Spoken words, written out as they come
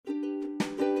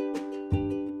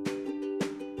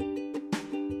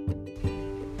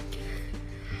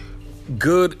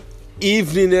Good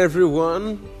evening,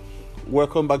 everyone.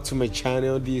 Welcome back to my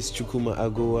channel. This is Chukuma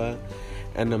Agoa,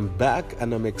 and I'm back,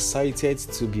 and I'm excited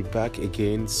to be back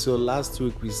again. So last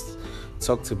week we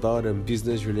talked about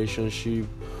business relationship.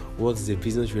 What's the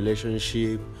business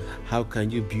relationship? How can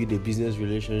you build a business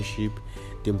relationship?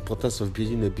 The importance of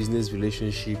building a business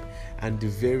relationship, and the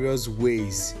various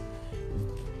ways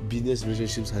business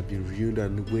relationships have been ruined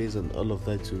and ways and all of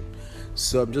that too.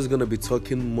 So I'm just going to be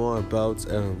talking more about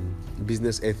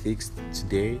business ethics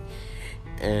today,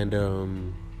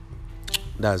 and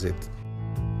that's it.